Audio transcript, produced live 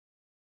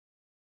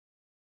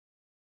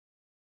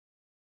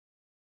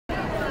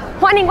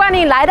欢迎光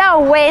临来到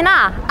维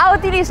纳，奥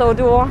地利首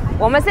都。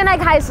我们现在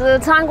开始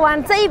参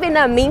观这一边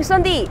的名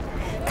胜地，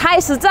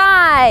开始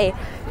在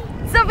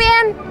这边。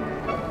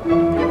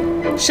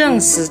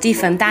圣史蒂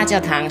芬大教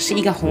堂是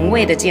一个宏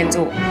伟的建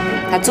筑，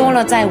它坐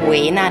落在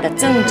维纳的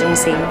正中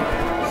心。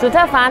史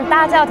特凡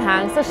大教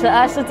堂是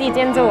12世纪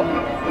建筑，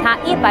它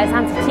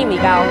137米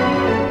高。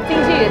进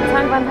去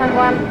参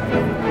观。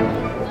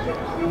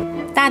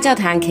大教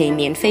堂可以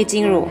免费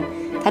进入，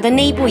它的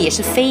内部也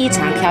是非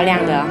常漂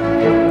亮的。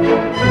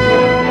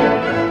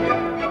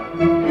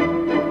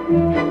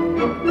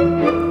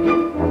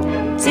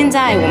现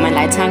在我们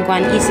来参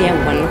观一些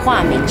文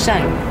化名胜。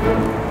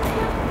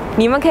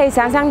你们可以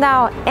想象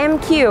到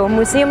MQ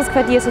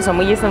Museumsquartier 是什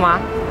么意思吗？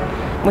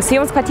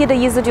 Museumsquartier 的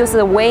意思就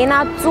是维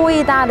纳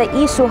最大的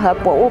艺术和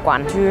博物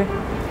馆区。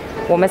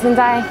我们现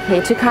在可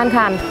以去看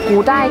看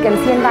古代跟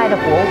现代的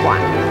博物馆。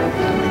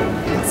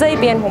这一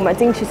边我们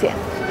进去先。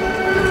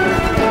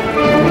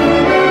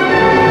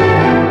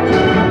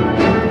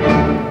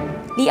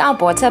利奥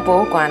伯特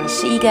博物馆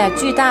是一个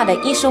巨大的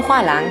艺术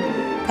画廊，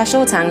它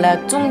收藏了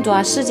众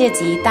多世界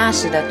级大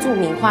师的著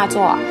名画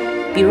作，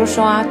比如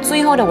说《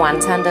最后的晚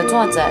餐》的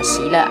作者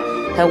席勒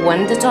和《文》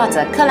的作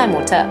者克莱姆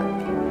特。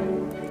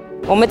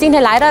我们今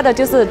天来到的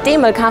就是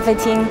Dimmer 咖啡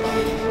厅，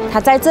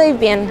它在这一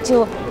边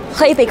就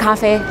喝一杯咖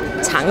啡，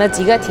尝了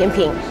几个甜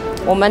品。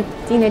我们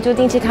今天就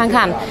进去看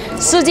看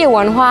世界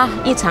文化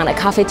遗产的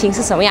咖啡厅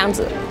是什么样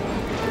子。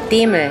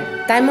Dimmer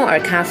戴莫尔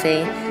咖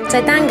啡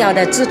在蛋糕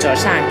的制作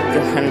上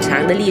有很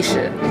长的历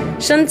史，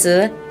深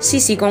植茜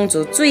茜公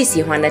主最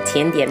喜欢的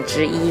甜点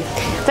之一。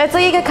在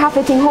这一个咖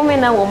啡厅后面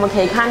呢，我们可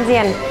以看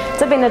见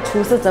这边的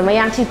厨师怎么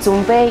样去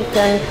准备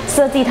跟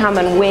设计他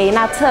们维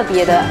纳特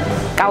别的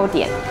糕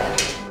点。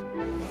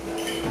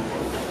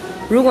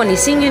如果你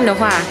幸运的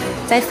话，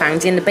在房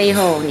间的背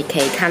后，你可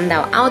以看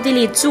到奥地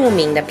利著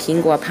名的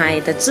苹果派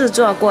的制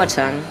作过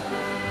程。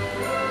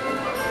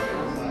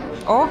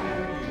哦，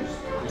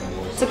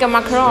这个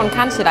macaron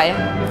看起来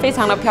非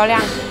常的漂亮，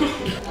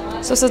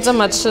是不是这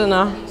么吃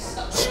呢？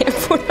也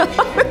不知道，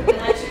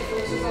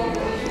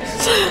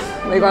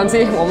没关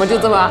系，我们就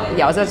这么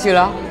咬下去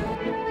了。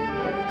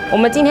我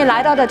们今天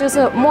来到的就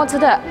是莫茨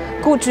特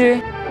故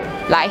居。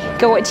来，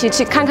跟我一起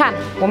去看看。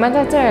我们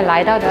在这儿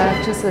来到的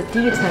就是第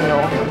1层楼，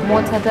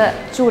莫茨特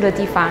住的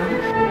地方。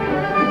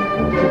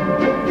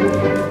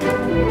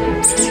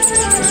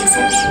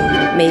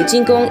美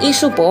军宫艺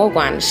术博物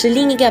馆是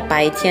另一个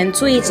白天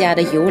最佳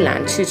的游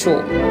览去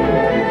处。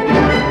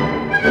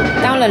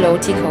到了楼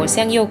梯口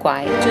向右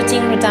拐，就进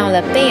入到了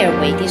贝尔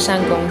维蒂上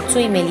宫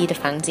最美丽的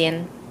房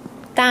间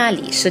——大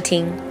理石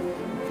厅。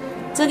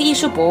这个艺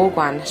术博物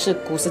馆是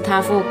古斯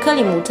塔夫·克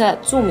里姆特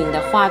著名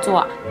的画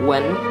作《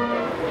文》。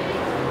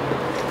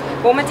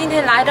我们今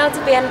天来到这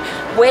边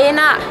维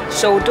纳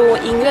首都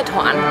音乐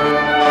团，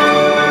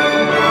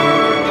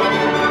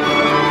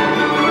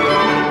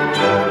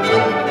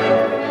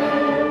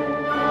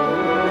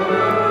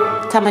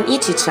他们一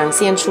起呈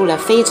现出了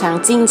非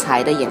常精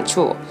彩的演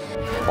出。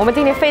我们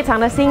今天非常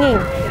的幸运，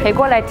可以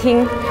过来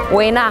听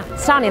维纳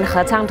少年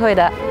合唱队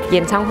的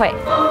演唱会。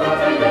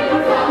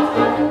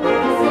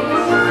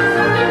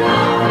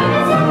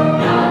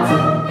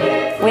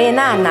维也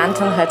纳男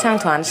童合唱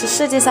团是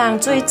世界上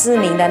最知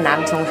名的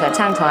男童合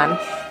唱团，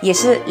也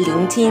是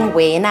聆听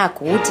维也纳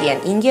古典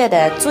音乐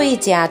的最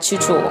佳去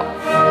处。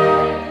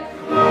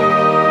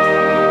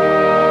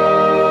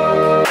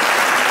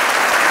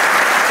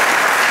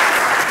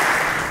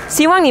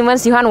希望你们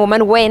喜欢我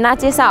们维也纳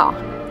介绍，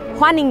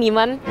欢迎你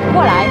们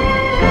过来。